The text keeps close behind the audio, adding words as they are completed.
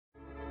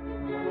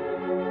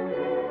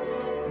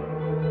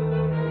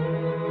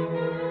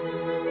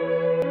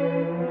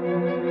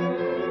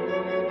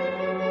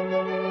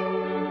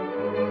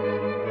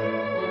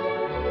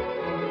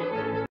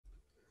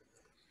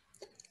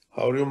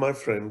How are you, my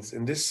friends?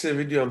 In this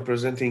video, I'm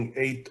presenting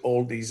 8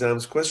 old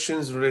exams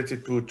questions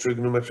related to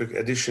trigonometric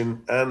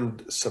addition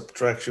and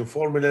subtraction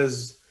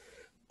formulas.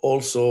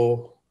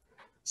 Also,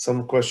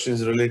 some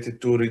questions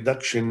related to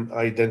reduction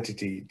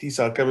identity. These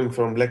are coming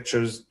from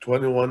lectures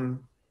 21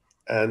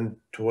 and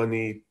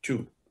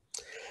 22.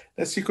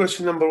 Let's see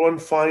question number 1.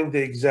 Find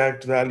the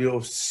exact value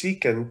of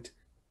secant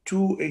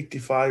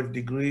 285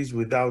 degrees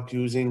without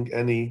using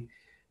any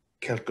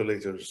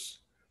calculators.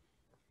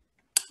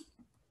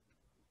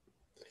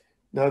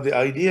 Now the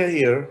idea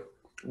here,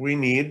 we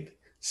need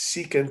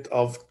secant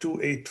of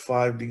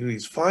 285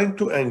 degrees. Find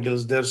two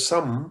angles, their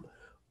sum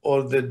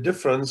or the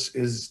difference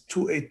is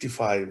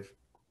 285.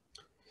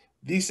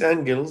 These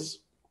angles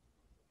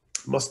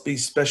must be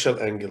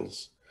special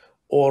angles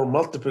or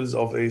multiples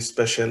of a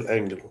special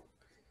angle.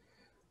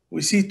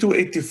 We see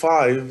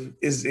 285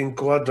 is in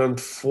quadrant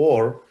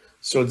 4,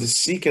 so the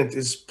secant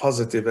is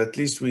positive. At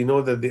least we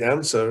know that the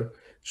answer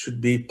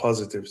should be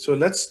positive. So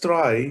let's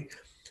try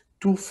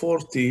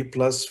 240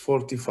 plus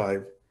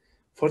 45.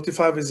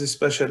 45 is a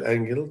special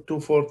angle.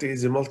 240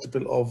 is a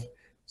multiple of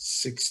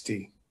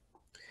 60.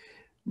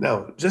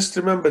 Now, just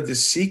remember the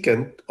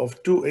secant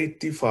of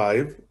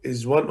 285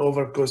 is 1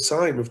 over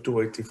cosine of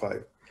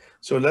 285.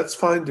 So let's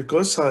find the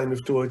cosine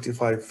of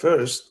 285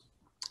 first,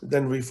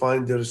 then we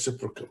find the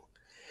reciprocal.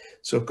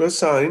 So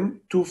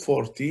cosine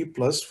 240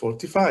 plus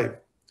 45.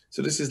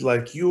 So this is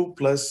like u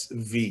plus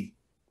v.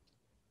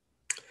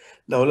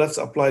 Now let's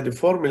apply the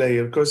formula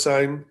here.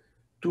 Cosine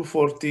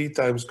 240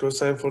 times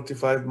cosine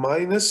 45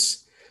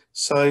 minus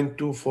sine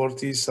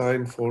 240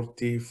 sine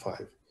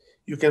 45.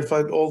 You can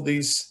find all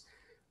these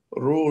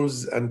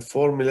rules and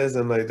formulas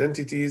and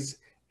identities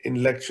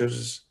in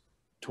lectures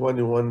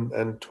 21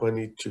 and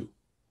 22.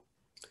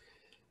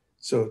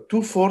 So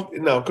 240,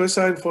 now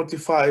cosine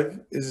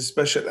 45 is a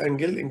special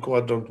angle in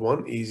quadrant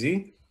 1,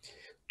 easy.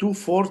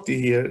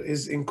 240 here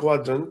is in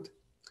quadrant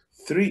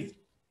 3.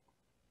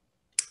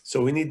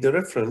 So we need the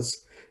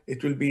reference.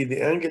 It will be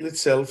the angle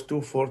itself,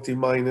 240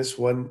 minus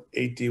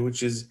 180,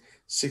 which is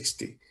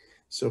 60.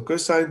 So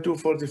cosine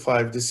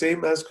 245, the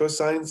same as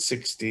cosine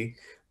 60,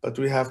 but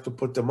we have to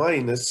put a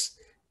minus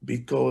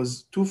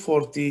because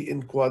 240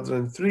 in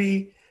quadrant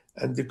 3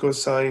 and the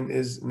cosine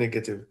is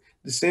negative.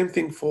 The same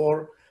thing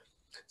for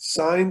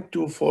sine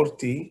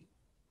 240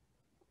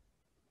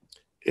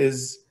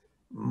 is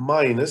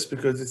minus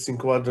because it's in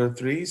quadrant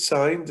 3.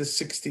 Sine, the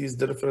 60 is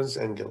the reference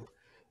angle.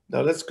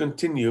 Now let's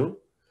continue.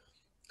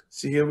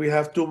 See here we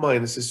have two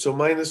minuses. So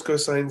minus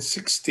cosine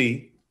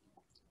 60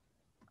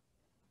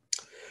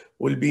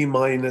 will be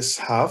minus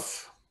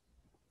half.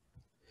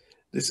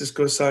 This is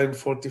cosine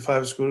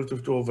 45 square root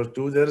of 2 over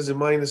 2. There is a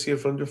minus here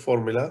from the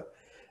formula.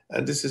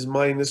 And this is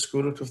minus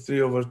square root of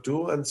 3 over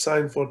 2. And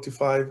sine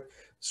 45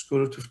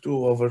 square root of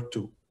 2 over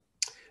 2.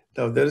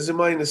 Now there is a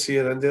minus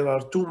here and there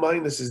are two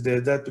minuses there.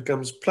 That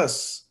becomes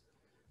plus.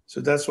 So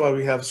that's why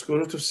we have square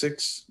root of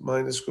 6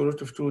 minus square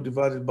root of 2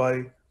 divided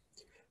by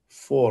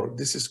 4.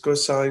 This is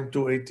cosine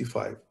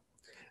 285.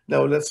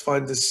 Now let's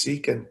find the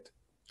secant.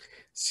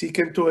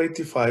 Secant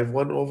 285,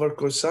 1 over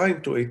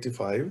cosine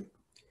 285.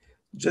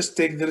 Just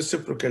take the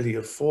reciprocal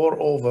here. 4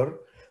 over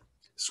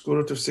square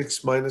root of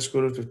 6 minus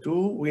square root of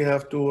 2. We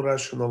have to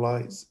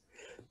rationalize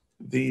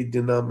the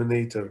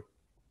denominator.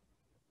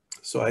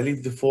 So I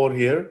leave the 4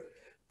 here.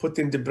 Put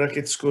in the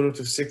bracket square root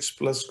of 6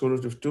 plus square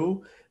root of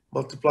 2.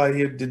 Multiply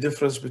here the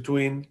difference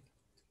between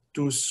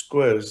two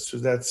squares. So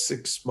that's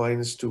 6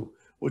 minus 2,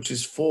 which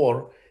is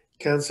 4.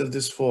 Cancel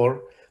this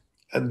 4.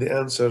 And the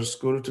answer,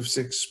 square root of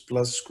 6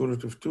 plus square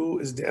root of 2,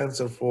 is the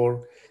answer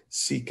for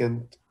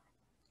secant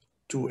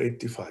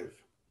 285.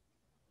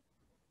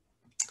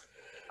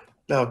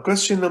 Now,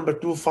 question number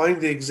 2, find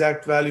the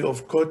exact value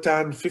of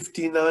cotan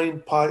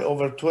 59 pi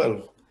over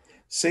 12.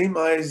 Same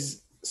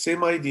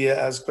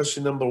idea as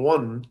question number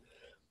 1,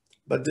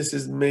 but this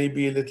is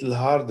maybe a little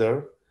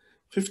harder.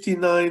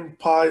 59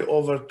 pi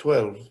over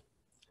 12.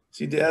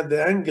 See,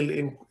 the angle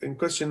in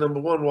question number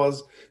 1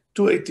 was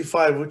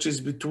 285, which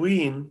is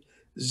between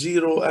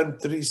 0 and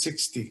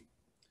 360.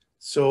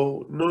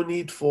 So no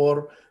need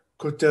for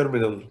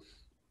coterminal.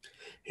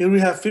 Here we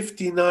have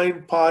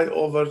 59 pi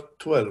over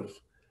 12.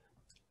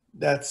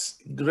 That's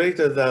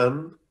greater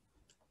than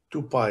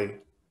 2 pi.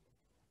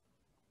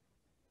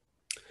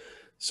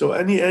 So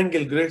any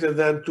angle greater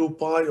than 2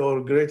 pi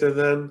or greater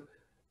than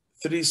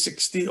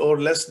 360 or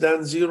less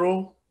than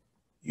 0,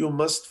 you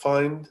must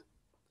find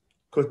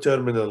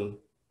coterminal.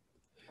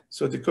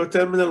 So the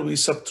coterminal, we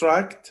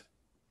subtract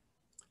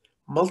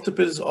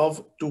multiples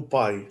of 2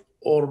 pi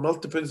or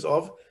multiples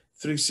of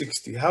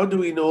 360. How do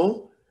we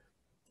know?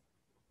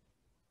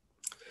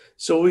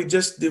 So we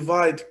just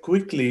divide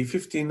quickly,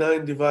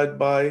 59 divided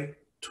by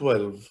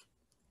 12.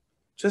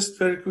 Just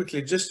very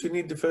quickly, just we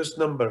need the first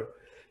number.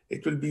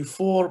 It will be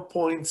 4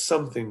 point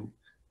something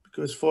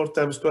because 4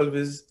 times 12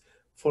 is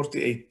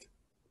 48.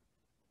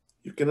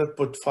 You cannot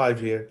put 5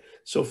 here.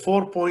 So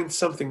 4 point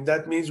something,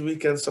 that means we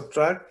can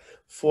subtract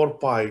 4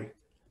 pi.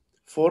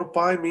 4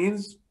 pi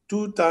means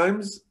 2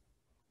 times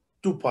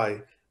 2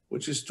 pi,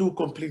 which is 2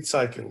 complete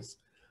cycles.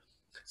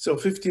 So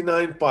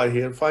 59 pi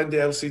here, find the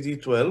LCD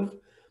 12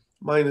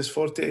 minus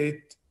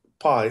 48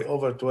 pi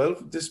over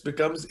 12. This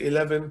becomes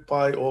 11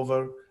 pi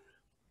over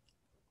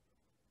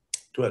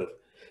 12.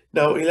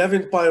 Now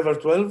 11 pi over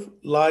 12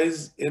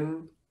 lies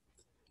in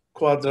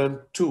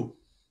quadrant 2.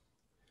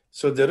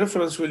 So the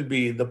reference will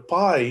be the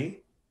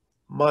pi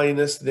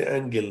minus the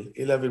angle,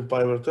 11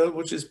 pi over 12,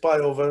 which is pi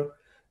over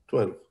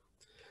 12.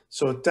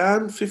 So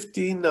tan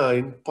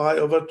 59 pi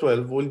over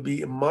 12 will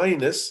be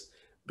minus,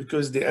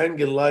 because the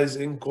angle lies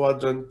in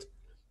quadrant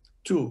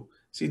 2.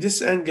 See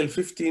this angle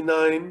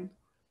 59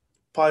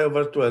 pi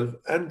over 12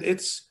 and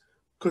its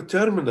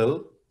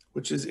coterminal,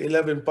 which is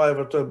 11 pi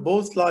over 12,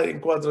 both lie in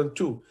quadrant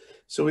 2.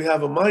 So we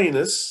have a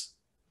minus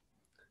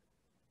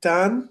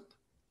tan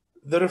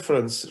the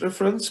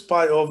reference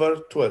pi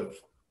over 12.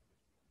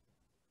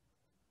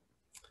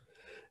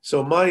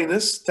 So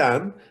minus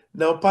tan,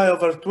 now pi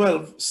over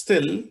 12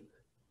 still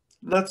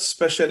not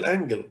special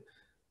angle.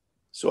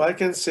 So I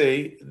can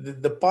say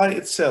the pi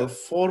itself,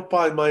 4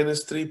 pi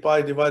minus 3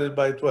 pi divided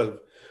by 12.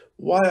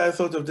 Why I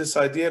thought of this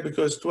idea?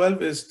 Because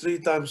 12 is 3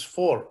 times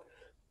 4.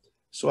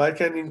 So I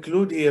can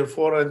include here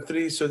 4 and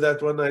 3 so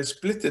that when I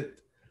split it,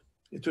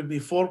 it will be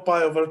 4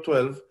 pi over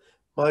 12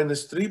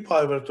 minus 3 pi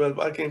over 12.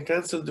 I can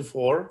cancel the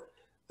 4,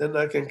 then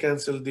I can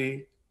cancel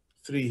the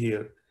 3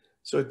 here.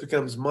 So it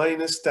becomes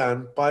minus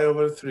tan pi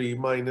over 3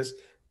 minus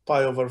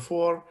pi over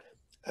 4.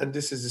 And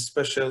this is a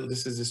special,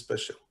 this is a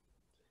special.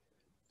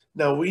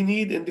 Now we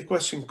need in the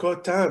question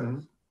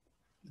cotan.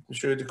 Let me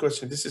show you the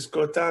question. This is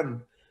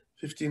cotan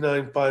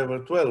 59 pi over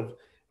 12.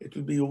 It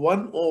will be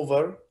 1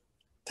 over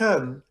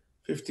tan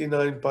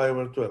 59 pi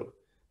over 12.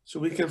 So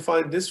we can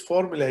find this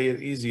formula here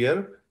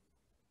easier.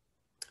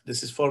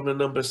 This is formula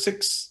number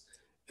 6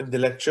 in the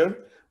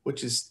lecture,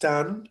 which is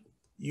tan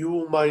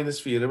u minus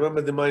v.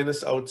 Remember the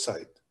minus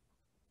outside.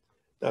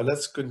 Now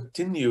let's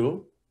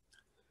continue.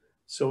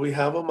 So we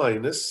have a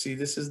minus. See,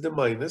 this is the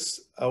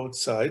minus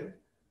outside.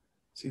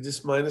 See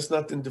this minus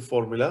not in the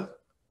formula.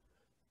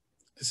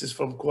 This is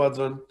from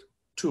quadrant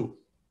 2.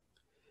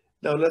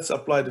 Now let's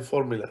apply the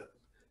formula.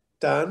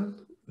 Tan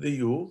the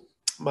u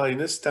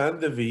minus tan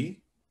the v,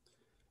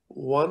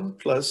 1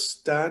 plus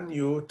tan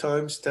u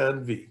times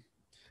tan v.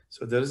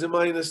 So there is a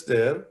minus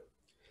there.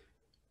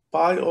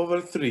 Pi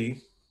over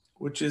 3,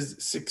 which is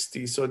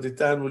 60. So the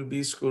tan will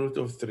be square root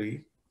of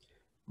 3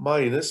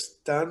 minus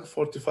tan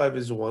 45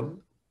 is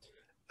 1.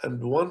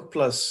 And 1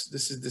 plus,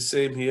 this is the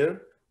same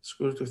here,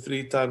 square root of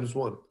 3 times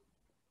 1.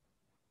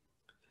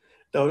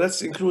 Now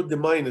let's include the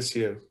minus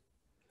here.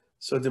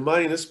 So the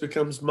minus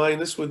becomes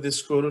minus with the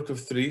square root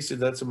of 3, so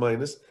that's a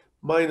minus.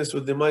 Minus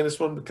with the minus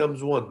 1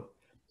 becomes 1.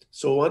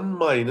 So 1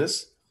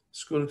 minus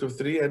square root of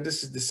 3, and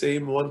this is the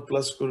same 1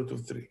 plus square root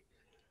of 3.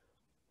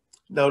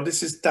 Now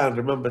this is tan,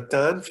 remember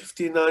tan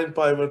 59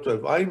 pi over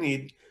 12. I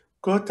need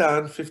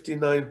cotan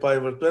 59 pi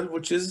over 12,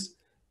 which is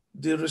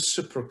the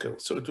reciprocal.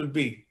 So it will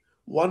be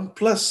 1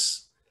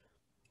 plus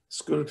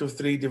square root of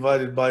 3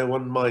 divided by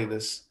 1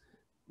 minus.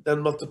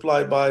 Then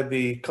multiply by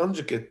the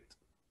conjugate,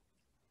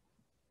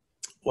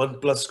 1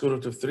 plus square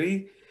root of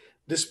 3.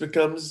 This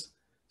becomes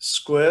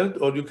squared,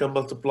 or you can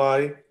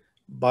multiply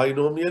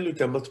binomial. You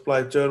can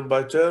multiply term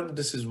by term.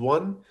 This is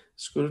 1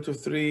 square root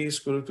of 3,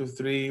 square root of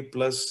 3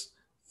 plus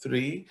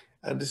 3.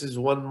 And this is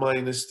 1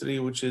 minus 3,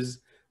 which is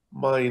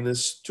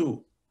minus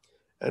 2.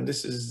 And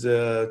this is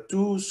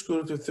 2 square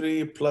root of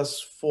 3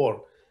 plus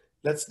 4.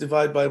 Let's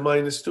divide by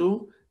minus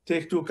 2.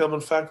 Take 2 common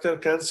factor,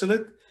 cancel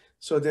it.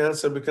 So the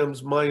answer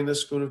becomes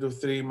minus square root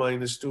of 3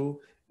 minus 2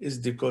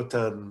 is the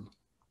cotan.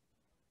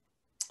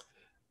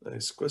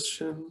 Nice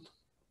question.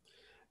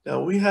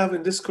 Now we have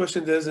in this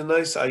question, there's a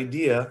nice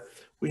idea.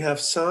 We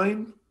have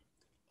sine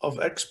of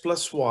x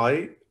plus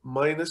y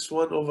minus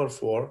 1 over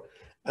 4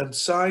 and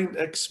sine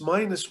x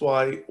minus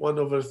y 1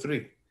 over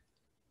 3.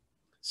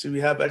 So we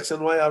have x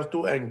and y are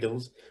two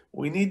angles.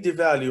 We need the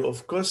value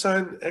of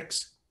cosine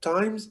x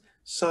times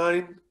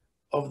sine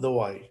of the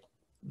y,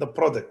 the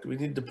product. We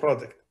need the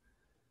product.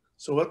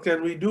 So what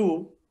can we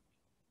do?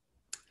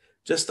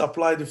 Just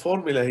apply the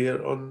formula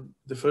here on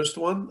the first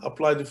one,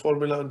 apply the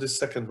formula on the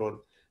second one,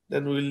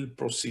 then we'll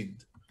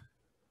proceed.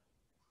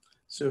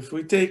 So if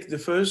we take the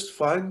first,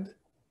 find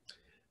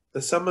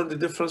the sum and the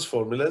difference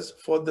formulas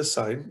for the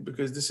sine,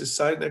 because this is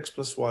sine x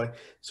plus y.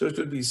 So it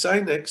will be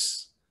sine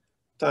x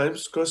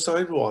times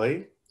cosine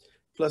y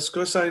plus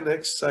cosine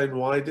x sine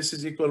y. This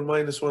is equal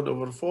minus 1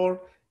 over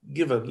 4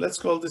 given. Let's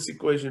call this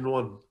equation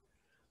 1.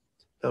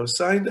 Now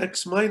sine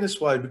x minus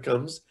y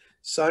becomes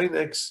sine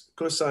x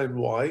cosine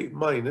y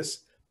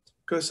minus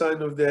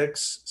cosine of the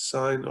x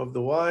sine of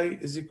the y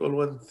is equal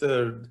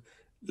 1/3.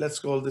 Let's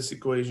call this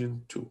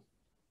equation 2.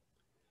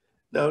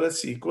 Now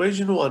let's see,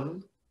 equation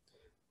 1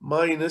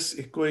 minus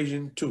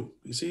equation 2.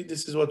 You see,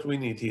 this is what we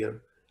need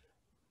here.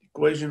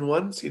 Equation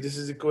 1, see, this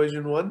is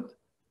equation 1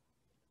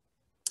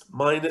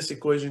 minus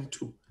equation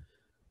 2.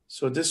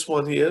 So this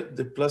one here,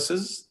 the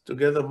pluses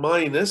together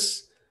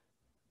minus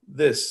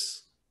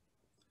this.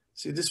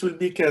 See, this will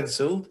be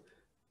cancelled.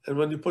 And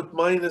when you put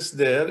minus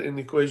there in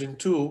equation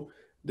 2,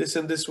 this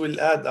and this will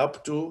add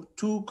up to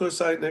 2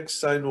 cosine x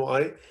sine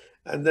y.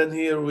 And then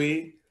here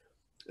we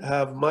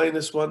have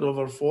minus 1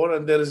 over 4,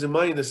 and there is a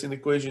minus in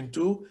equation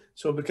 2,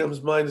 so it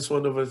becomes minus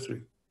 1 over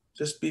 3.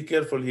 Just be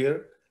careful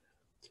here.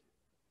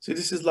 See,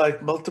 this is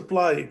like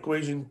multiply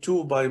equation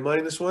 2 by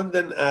minus 1,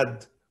 then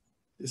add.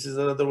 This is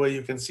another way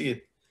you can see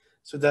it.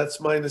 So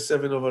that's minus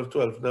 7 over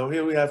 12. Now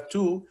here we have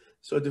 2,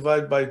 so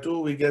divide by 2,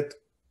 we get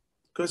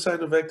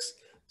cosine of x,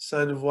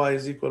 sine of y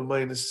is equal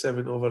minus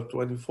 7 over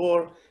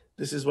 24.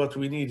 This is what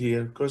we need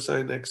here,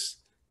 cosine x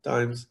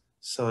times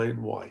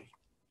sine y.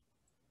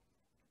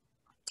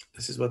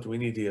 This is what we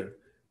need here.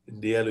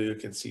 In the yellow, you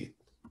can see it.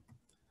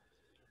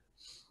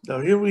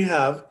 Now here we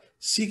have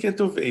secant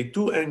of A,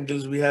 two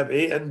angles, we have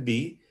A and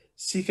B.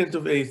 Secant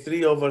of A,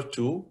 3 over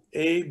 2.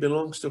 A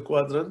belongs to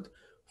quadrant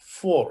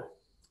 4.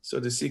 So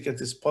the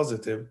secant is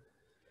positive.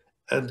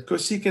 And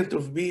cosecant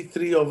of B,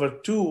 3 over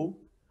 2.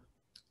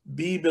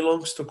 B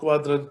belongs to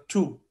quadrant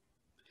 2.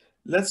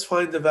 Let's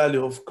find the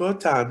value of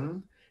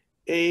cotan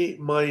A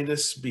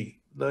minus B.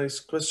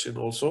 Nice question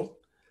also.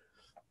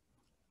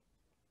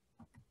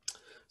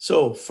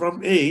 So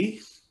from A,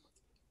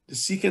 the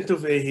secant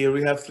of A here,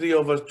 we have 3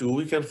 over 2.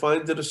 We can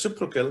find the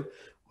reciprocal,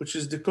 which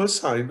is the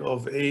cosine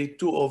of A,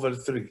 2 over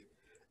 3.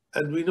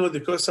 And we know the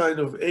cosine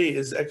of A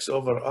is x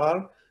over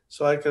r,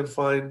 so I can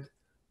find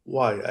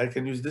y. I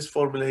can use this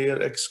formula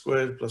here, x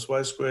squared plus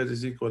y squared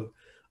is equal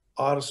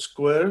r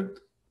squared.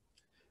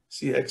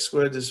 See, x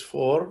squared is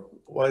 4,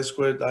 y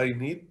squared I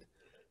need,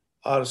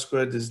 r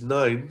squared is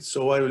 9,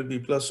 so y will be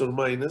plus or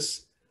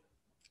minus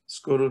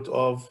square root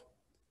of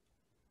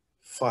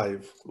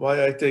 5.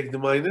 Why I take the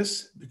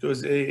minus?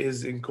 Because A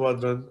is in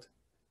quadrant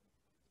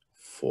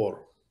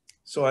 4.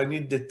 So I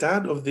need the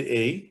tan of the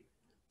A,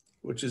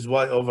 which is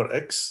y over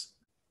x.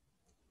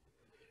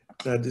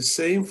 Now the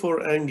same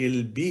for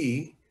angle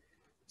B,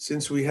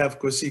 since we have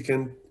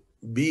cosecant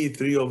B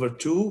 3 over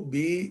 2,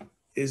 B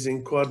is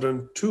in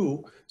quadrant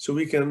 2, so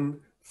we can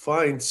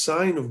find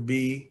sine of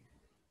B,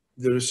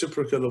 the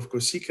reciprocal of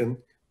cosecant,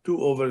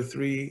 2 over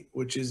 3,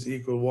 which is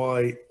equal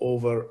y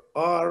over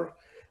r.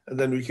 And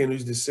then we can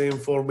use the same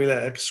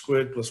formula, x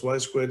squared plus y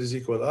squared is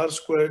equal r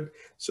squared.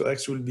 So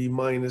x will be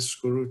minus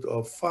square root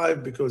of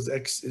 5 because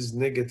x is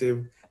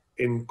negative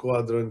in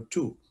quadrant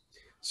 2.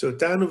 So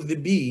tan of the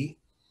B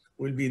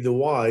will be the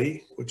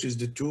y, which is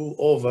the 2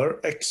 over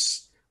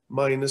x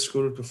minus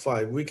square root of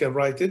 5. We can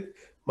write it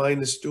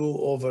minus 2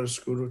 over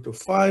square root of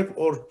 5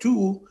 or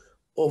 2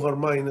 over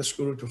minus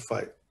square root of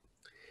 5.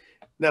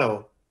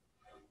 Now,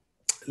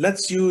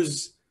 let's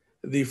use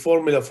the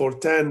formula for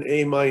tan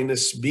A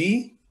minus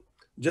B.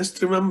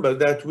 Just remember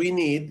that we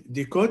need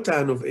the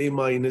cotan of A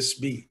minus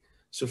B.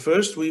 So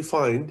first we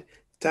find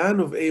tan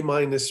of A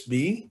minus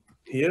B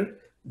here,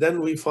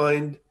 then we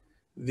find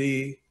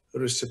the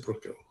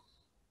reciprocal.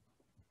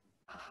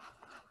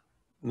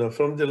 Now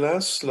from the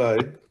last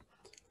slide,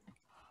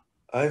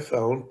 I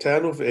found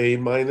tan of A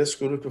minus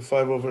square root of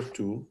 5 over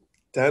 2,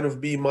 tan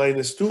of B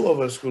minus 2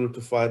 over square root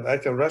of 5. I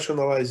can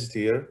rationalize it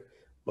here,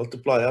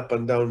 multiply up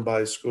and down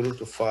by square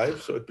root of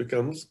 5, so it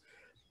becomes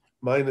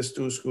minus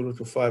 2 square root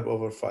of 5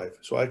 over 5.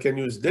 So I can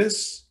use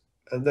this,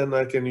 and then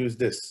I can use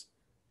this.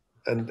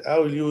 And I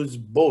will use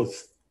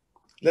both.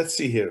 Let's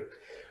see here.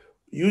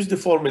 Use the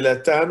formula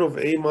tan of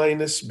A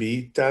minus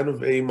B, tan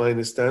of A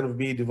minus tan of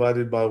B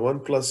divided by 1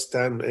 plus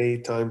tan A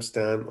times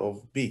tan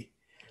of B.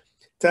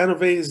 Tan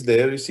of A is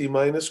there, you see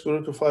minus square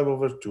root of 5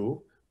 over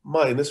 2,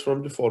 minus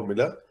from the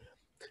formula.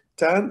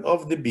 Tan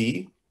of the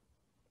B,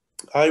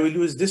 I will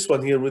use this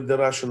one here with the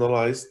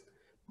rationalized,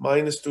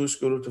 minus 2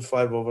 square root of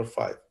 5 over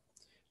 5.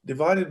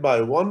 Divided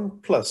by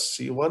 1 plus,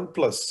 see 1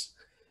 plus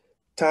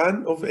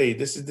tan of A,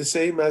 this is the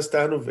same as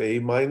tan of A,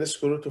 minus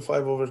square root of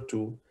 5 over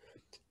 2.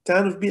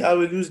 Tan of B, I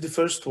will use the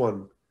first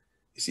one.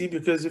 You see,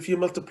 because if you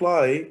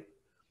multiply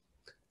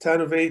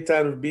tan of A,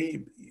 tan of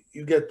B,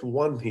 you get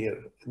 1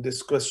 here in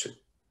this question,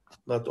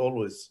 not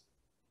always.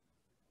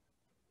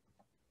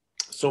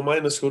 So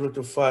minus square root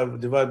of 5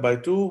 divided by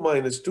 2,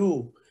 minus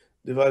 2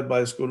 divided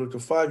by square root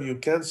of 5, you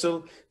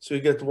cancel, so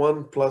you get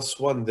 1 plus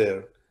 1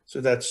 there. So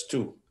that's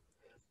 2.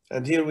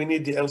 And here we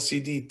need the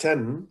LCD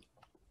 10.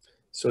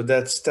 So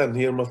that's 10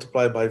 here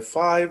multiplied by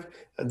 5.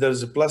 And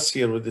there's a plus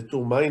here with the 2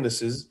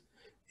 minuses.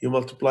 You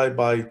multiply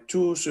by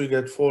 2, so you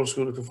get 4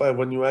 square root of 5.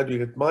 When you add, you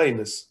get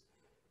minus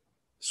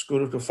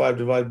square root of 5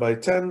 divided by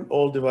 10,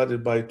 all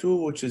divided by 2,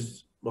 which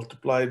is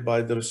multiplied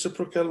by the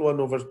reciprocal, 1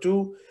 over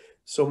 2.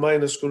 So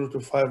minus square root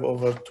of 5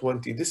 over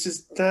 20. This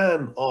is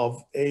tan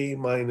of A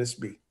minus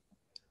B.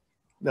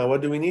 Now,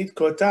 what do we need?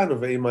 Cotan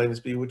of A minus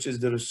B, which is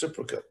the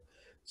reciprocal.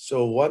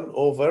 So 1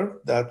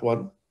 over that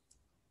one,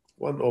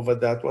 1 over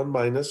that one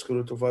minus square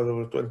root of 5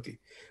 over 20,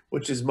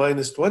 which is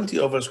minus 20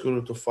 over square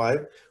root of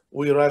 5.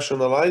 We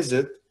rationalize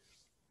it.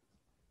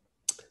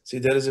 See,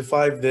 there is a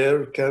 5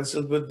 there,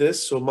 canceled with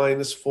this. So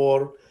minus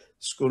 4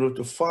 square root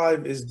of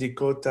 5 is the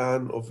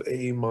cotan of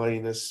A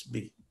minus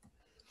B.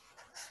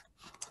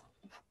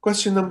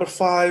 Question number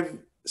 5,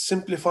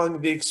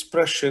 simplifying the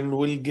expression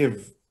will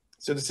give.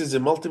 So this is a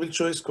multiple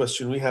choice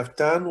question. We have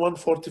tan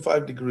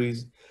 145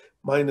 degrees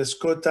minus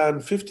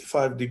cotan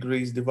 55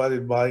 degrees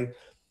divided by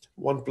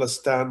 1 plus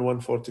tan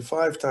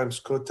 145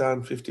 times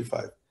cotan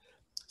 55.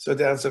 So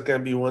the answer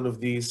can be one of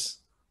these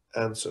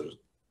answers.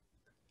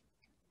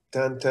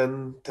 Tan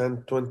 10,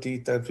 tan 20,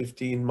 tan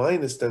 15,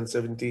 minus tan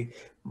 70,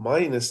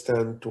 minus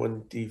tan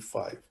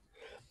 25.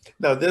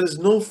 Now, there is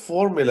no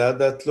formula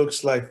that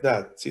looks like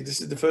that. See, this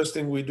is the first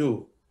thing we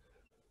do.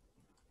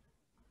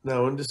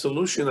 Now, in the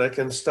solution, I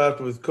can start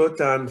with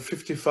cotan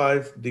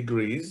 55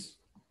 degrees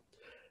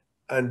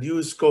and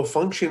use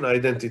cofunction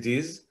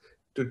identities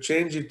to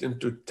change it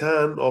into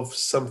tan of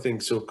something.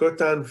 So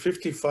cotan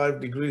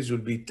 55 degrees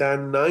would be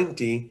tan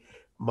 90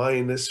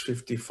 minus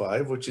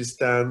 55, which is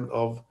tan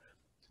of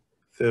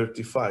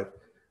 35.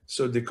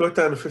 So the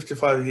cotan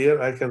 55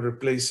 here, I can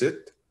replace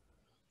it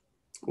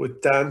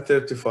with tan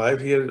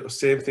 35. Here,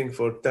 same thing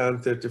for tan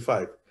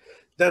 35.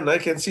 Then I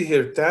can see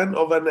here tan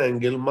of an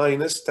angle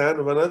minus tan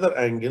of another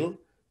angle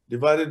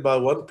divided by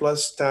 1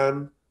 plus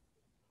tan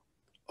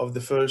of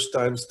the first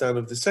times tan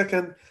of the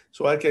second.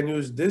 So I can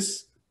use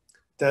this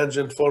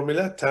tangent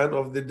formula, tan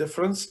of the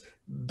difference,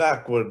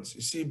 backwards.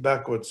 You see,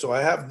 backwards. So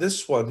I have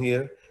this one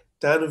here,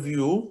 tan of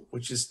u,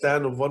 which is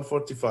tan of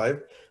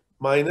 145,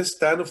 minus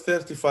tan of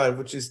 35,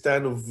 which is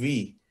tan of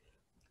v,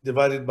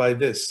 divided by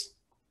this.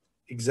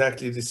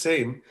 Exactly the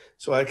same.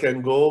 So I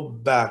can go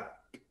back.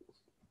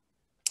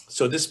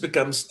 So this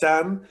becomes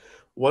tan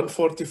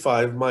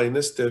 145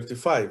 minus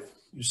 35.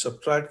 You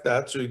subtract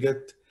that, so you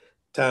get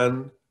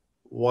tan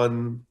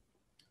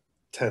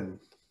 110.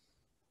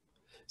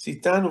 See,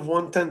 tan of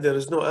 110, there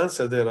is no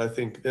answer there, I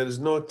think. There is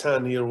no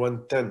tan here,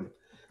 110.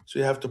 So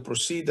you have to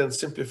proceed and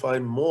simplify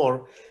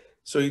more.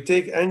 So you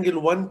take angle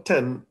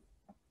 110,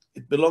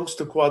 it belongs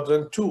to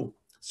quadrant 2.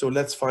 So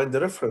let's find the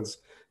reference.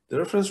 The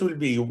reference will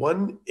be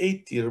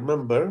 180,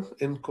 remember,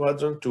 in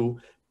quadrant 2,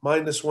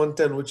 minus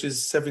 110, which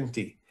is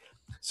 70.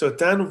 So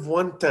tan of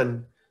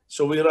 110,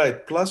 so we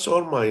write plus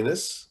or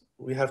minus.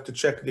 We have to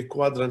check the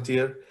quadrant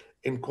here.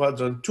 In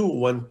quadrant 2,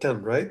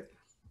 110, right?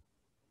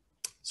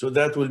 So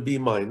that will be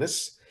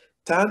minus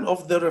tan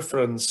of the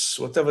reference,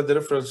 whatever the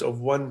reference of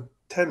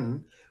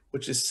 110,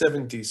 which is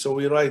 70. So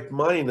we write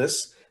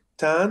minus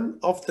tan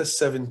of the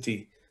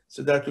 70.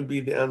 So that will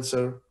be the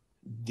answer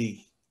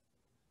D.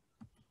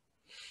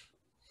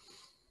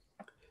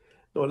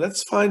 Now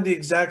let's find the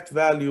exact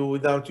value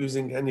without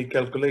using any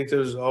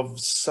calculators of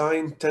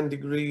sine 10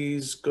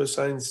 degrees,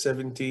 cosine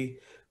 70,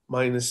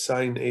 minus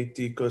sine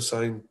 80,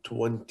 cosine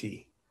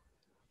 20.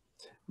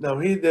 Now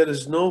here there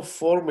is no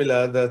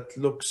formula that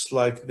looks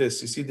like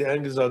this. You see the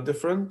angles are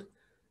different,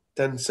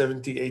 10,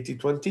 70, 80,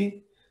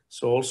 20.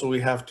 So also we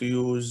have to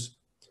use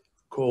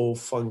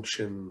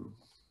cofunction.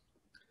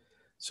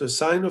 So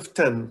sine of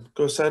 10,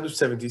 cosine of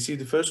 70. See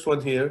the first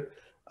one here,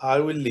 I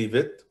will leave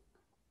it.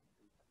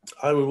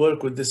 I will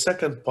work with the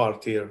second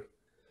part here.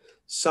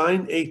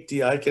 Sine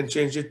 80, I can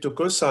change it to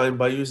cosine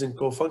by using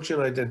cofunction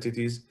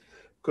identities.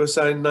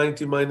 Cosine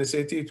 90 minus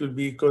 80, it will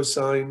be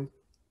cosine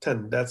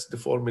 10. That's the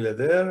formula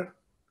there.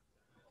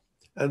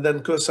 And then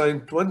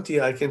cosine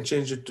 20, I can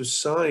change it to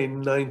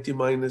sine 90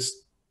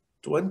 minus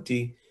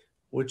 20,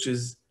 which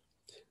is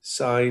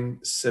sine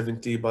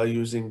 70 by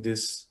using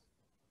this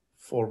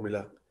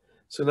formula.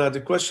 So now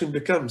the question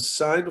becomes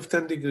sine of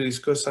 10 degrees,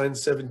 cosine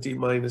 70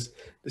 minus,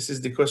 this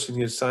is the question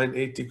here, sine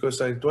 80,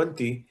 cosine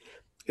 20.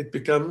 It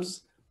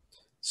becomes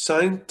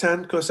sine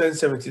 10 cosine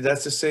 70,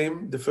 that's the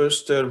same, the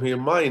first term here,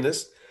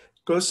 minus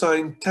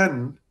cosine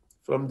 10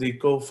 from the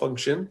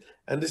cofunction,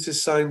 and this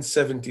is sine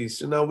 70.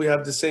 So now we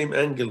have the same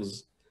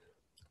angles.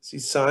 See,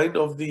 sine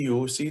of the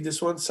u, see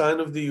this one,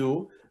 sine of the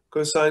u,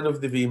 cosine of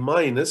the v,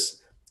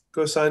 minus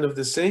cosine of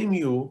the same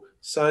u,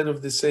 sine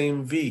of the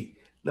same v.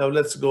 Now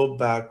let's go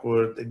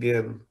backward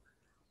again.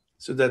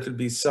 So that will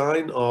be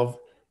sine of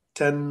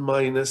 10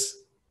 minus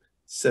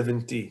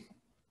 70.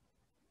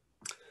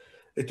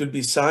 It will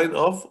be sine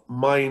of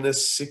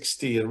minus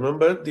 60.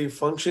 Remember, the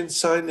function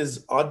sine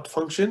is odd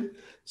function,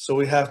 so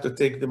we have to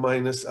take the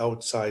minus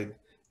outside.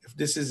 If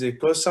this is a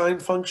cosine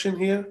function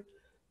here,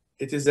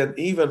 it is an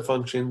even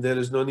function. There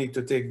is no need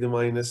to take the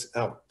minus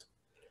out.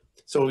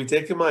 So we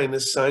take a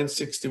minus, sine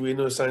 60, we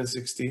know sine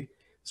 60,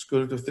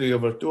 square root of 3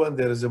 over 2, and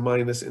there is a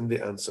minus in the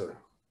answer.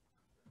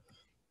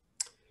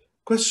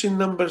 Question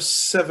number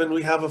 7,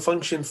 we have a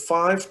function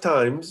 5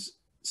 times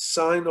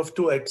sine of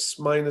 2x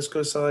minus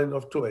cosine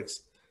of 2x.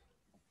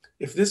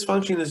 If this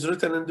function is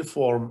written in the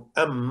form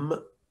m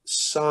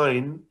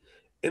sine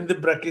in the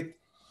bracket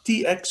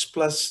tx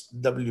plus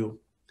w,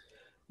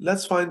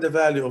 let's find the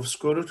value of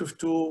square root of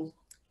 2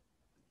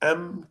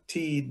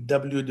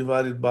 mtw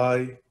divided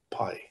by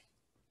pi.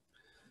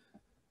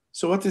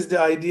 So what is the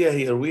idea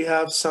here? We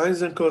have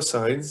sines and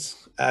cosines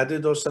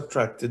added or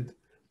subtracted.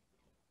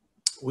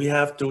 We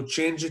have to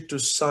change it to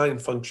sine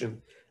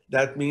function.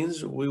 That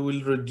means we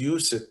will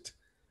reduce it.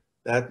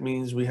 That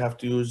means we have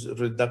to use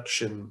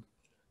reduction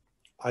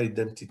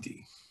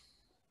identity.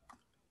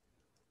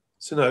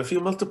 So now if you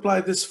multiply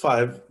this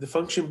 5, the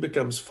function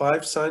becomes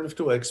 5 sine of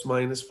 2x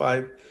minus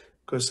 5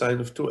 cosine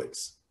of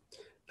 2x.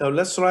 Now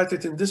let's write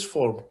it in this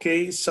form,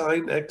 k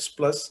sine x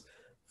plus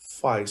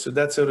phi. So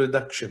that's a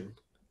reduction.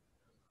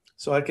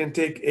 So I can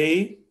take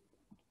a,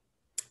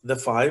 the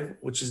 5,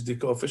 which is the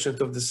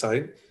coefficient of the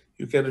sine.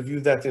 You can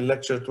review that in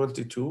lecture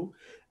 22.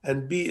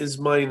 and b is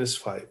minus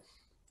 5.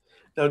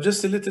 Now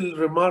just a little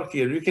remark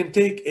here. You can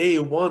take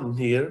a1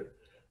 here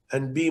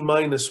and b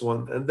minus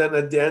 1, and then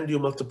at the end you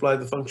multiply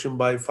the function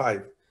by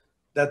 5.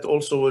 That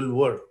also will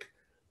work.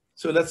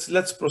 So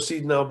let's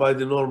proceed now by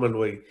the normal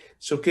way.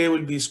 So k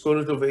will be square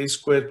root of a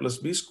squared plus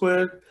b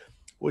squared,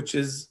 which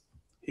is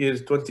here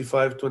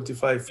 25,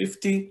 25,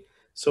 50.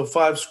 So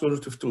 5 square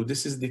root of 2.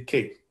 This is the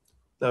k.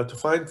 Now to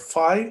find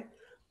phi,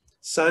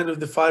 sine of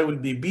the phi will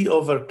be b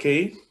over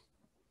k.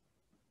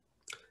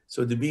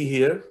 So the b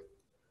here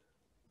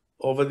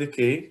over the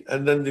k,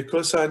 and then the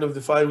cosine of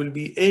the phi will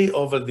be a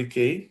over the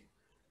k.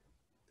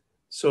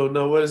 So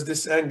now where's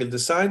this angle? The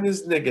sine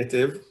is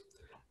negative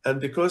and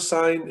the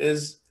cosine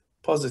is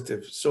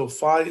positive. So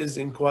phi is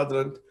in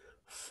quadrant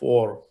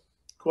 4.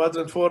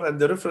 Quadrant 4, and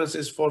the reference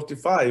is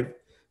 45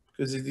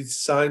 because it is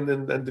sine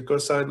and the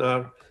cosine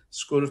are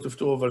square root of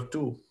 2 over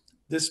 2.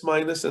 This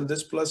minus and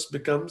this plus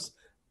becomes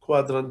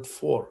quadrant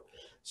 4.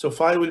 So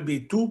phi will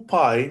be 2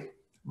 pi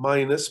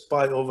minus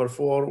pi over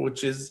 4,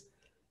 which is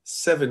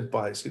 7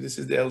 pi. See, this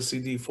is the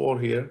LCD 4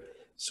 here.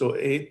 So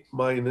 8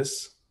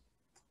 minus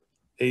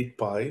 8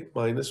 pi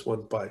minus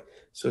 1 pi.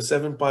 So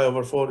 7 pi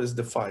over 4 is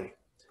the phi.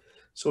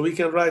 So we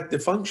can write the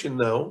function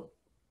now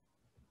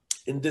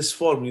in this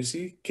form. You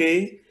see,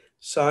 k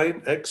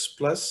sine x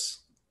plus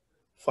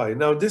phi.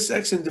 Now this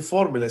x in the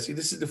formula, see,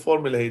 this is the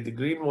formula here, the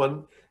green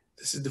one,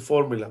 this is the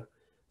formula.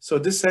 So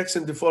this x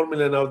in the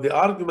formula now, the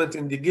argument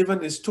in the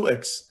given is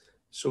 2x.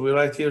 So we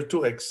write here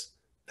 2x.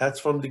 That's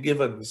from the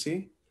given, you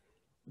see,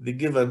 the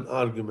given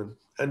argument.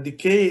 And the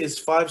k is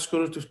 5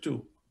 square root of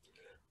 2.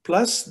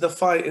 Plus the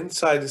phi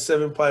inside is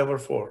 7 pi over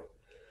 4.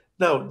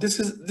 Now this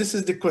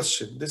is the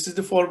question. This is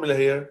the formula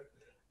here.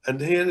 And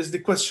here is the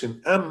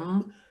question.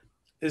 M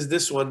is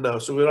this one now.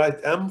 So we write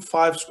m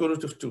 5 square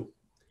root of 2.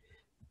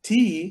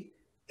 T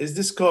is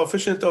this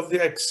coefficient of the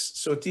x.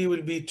 So t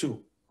will be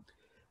 2.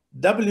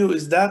 W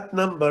is that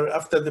number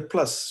after the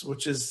plus,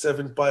 which is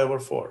 7 pi over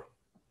 4.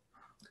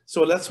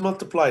 So let's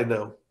multiply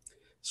now.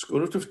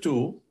 Square root of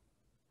 2.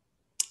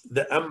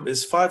 The m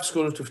is 5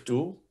 square root of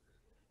 2.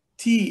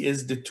 T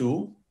is the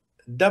 2.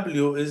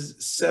 W is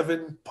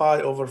 7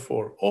 pi over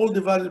 4. All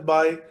divided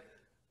by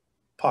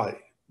pi.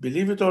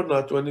 Believe it or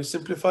not, when you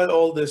simplify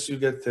all this, you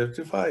get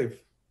 35.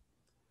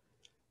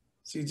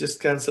 See,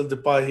 just cancel the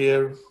pi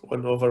here.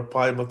 1 over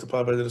pi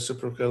multiplied by the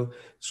reciprocal.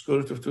 Square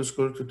root of 2,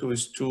 square root of 2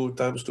 is 2,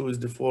 times 2 is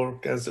the 4,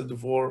 cancel the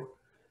 4.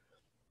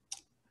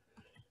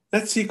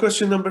 Let's see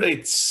question number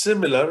 8.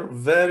 Similar,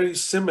 very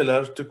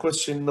similar to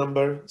question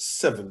number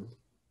 7.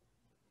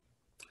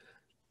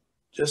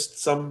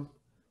 Just some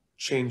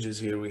changes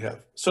here we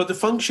have. So the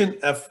function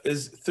f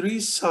is 3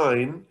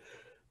 sine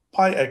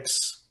pi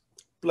x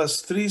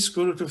plus 3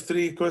 square root of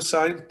 3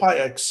 cosine pi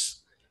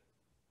x.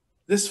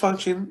 This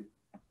function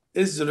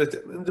is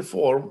written in the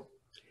form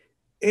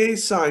a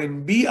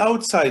sine b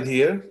outside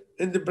here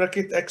in the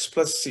bracket x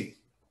plus c.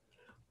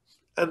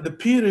 And the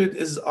period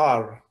is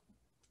r.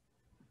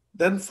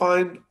 Then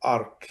find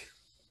arc.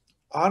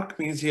 Arc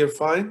means here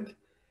find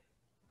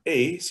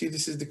a. See,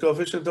 this is the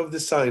coefficient of the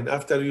sine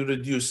after you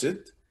reduce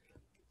it.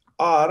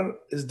 R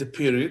is the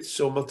period,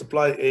 so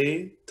multiply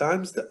a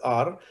times the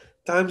r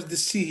times the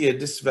c here,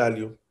 this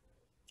value.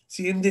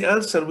 See, in the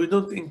answer, we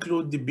don't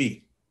include the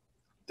b.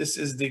 This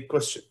is the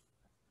question.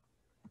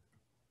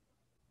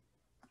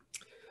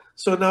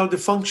 So now the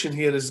function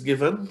here is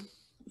given.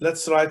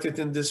 Let's write it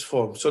in this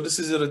form. So this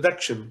is a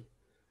reduction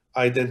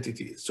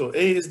identity. So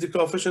a is the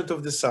coefficient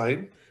of the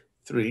sine,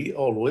 3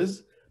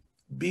 always.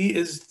 B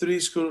is 3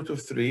 square root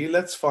of 3.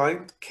 Let's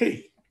find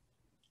k.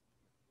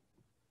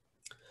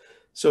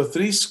 So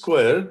 3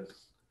 squared,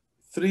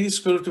 3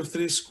 square root of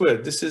 3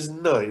 squared. This is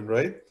 9,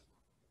 right?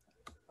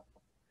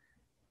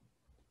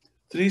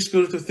 3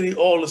 square root of 3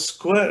 all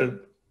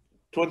squared,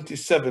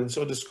 27.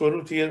 So the square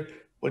root here,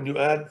 when you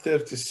add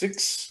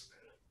 36,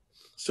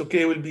 so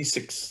k will be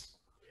 6.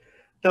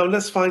 Now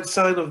let's find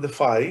sine of the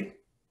phi.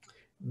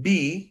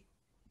 B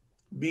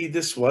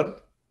this one.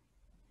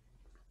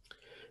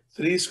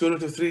 3 square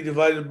root of 3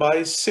 divided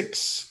by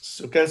 6.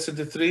 So cancel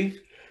the 3.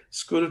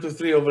 Square root of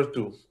 3 over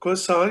 2.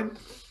 Cosine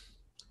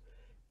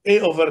a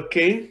over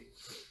k.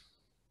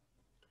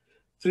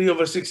 3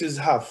 over 6 is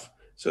half.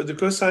 So the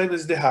cosine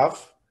is the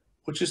half,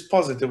 which is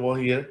positive over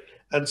here.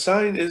 And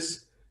sine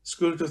is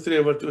square root of 3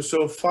 over 2.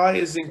 So phi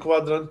is in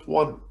quadrant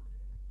 1.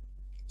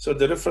 So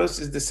the reference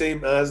is the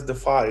same as the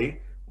phi,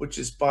 which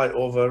is pi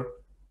over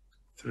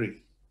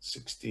 3,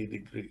 60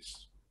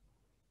 degrees.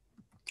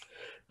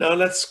 Now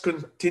let's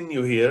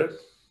continue here.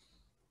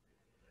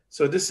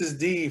 So this is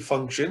the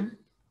function.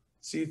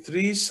 See,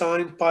 3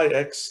 sine pi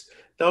x.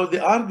 Now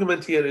the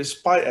argument here is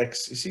pi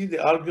x. You see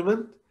the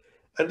argument?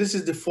 And this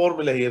is the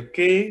formula here.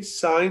 K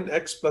sine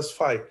x plus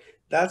phi.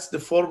 That's the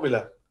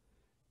formula.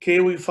 K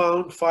we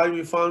found, phi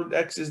we found,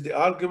 x is the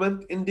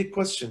argument in the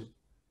question.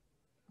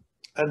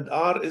 And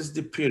r is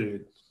the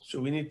period.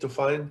 So we need to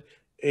find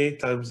a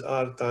times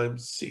r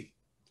times c.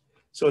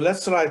 So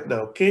let's write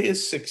now. K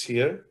is 6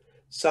 here.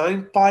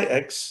 Sine pi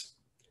x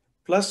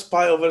plus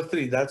pi over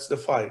 3. That's the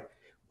phi.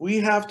 We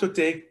have to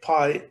take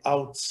pi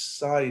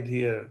outside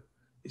here.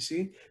 You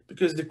see,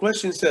 because the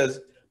question says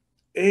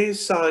a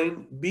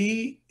sine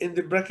b in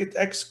the bracket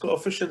x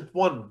coefficient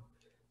 1.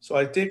 So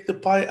I take the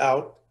pi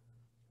out,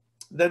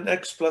 then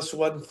x plus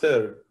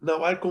 1/3.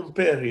 Now I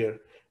compare here.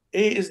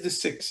 A is the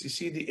 6. You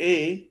see, the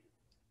A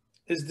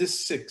is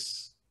this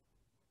 6.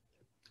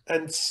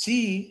 And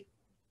C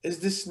is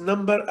this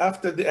number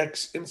after the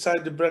x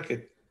inside the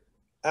bracket,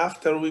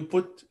 after we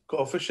put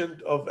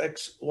coefficient of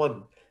x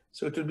 1.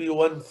 So it will be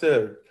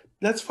 1/3.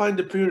 Let's find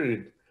the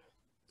period.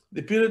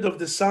 The period of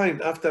the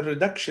sine after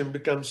reduction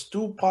becomes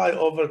 2 pi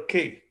over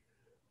k.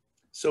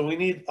 So we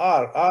need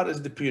r. R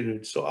is the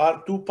period. So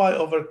r 2 pi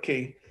over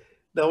k.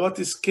 Now what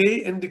is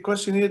k in the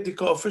question here? The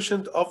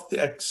coefficient of the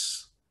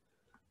x.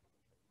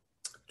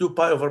 2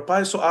 pi over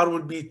pi, so r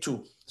would be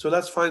 2. So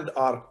let's find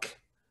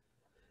arc.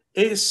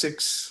 A is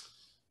 6,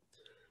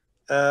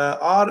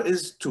 r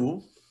is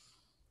 2,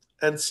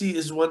 and c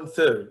is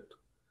 1/3.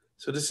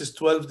 So this is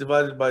 12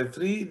 divided by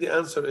 3. The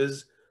answer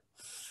is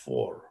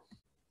 4.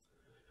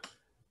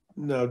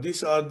 Now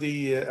these are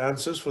the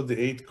answers for the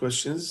 8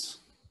 questions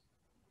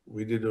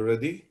we did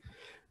already.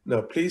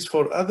 Now please,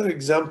 for other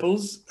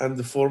examples and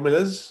the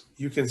formulas,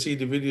 you can see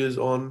the videos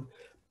on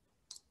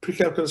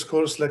Pre-Calculus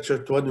Course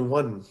Lecture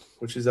 21,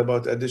 which is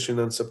about addition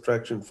and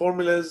subtraction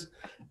formulas,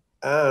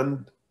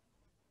 and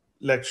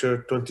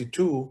Lecture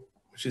 22,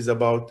 which is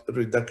about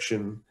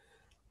reduction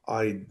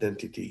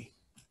identity.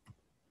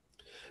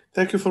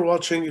 Thank you for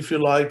watching. If you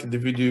like the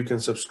video, you can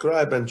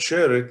subscribe and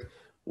share it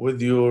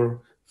with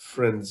your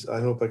friends.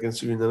 I hope I can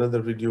see you in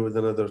another video with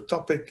another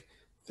topic.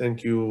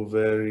 Thank you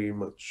very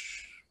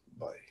much.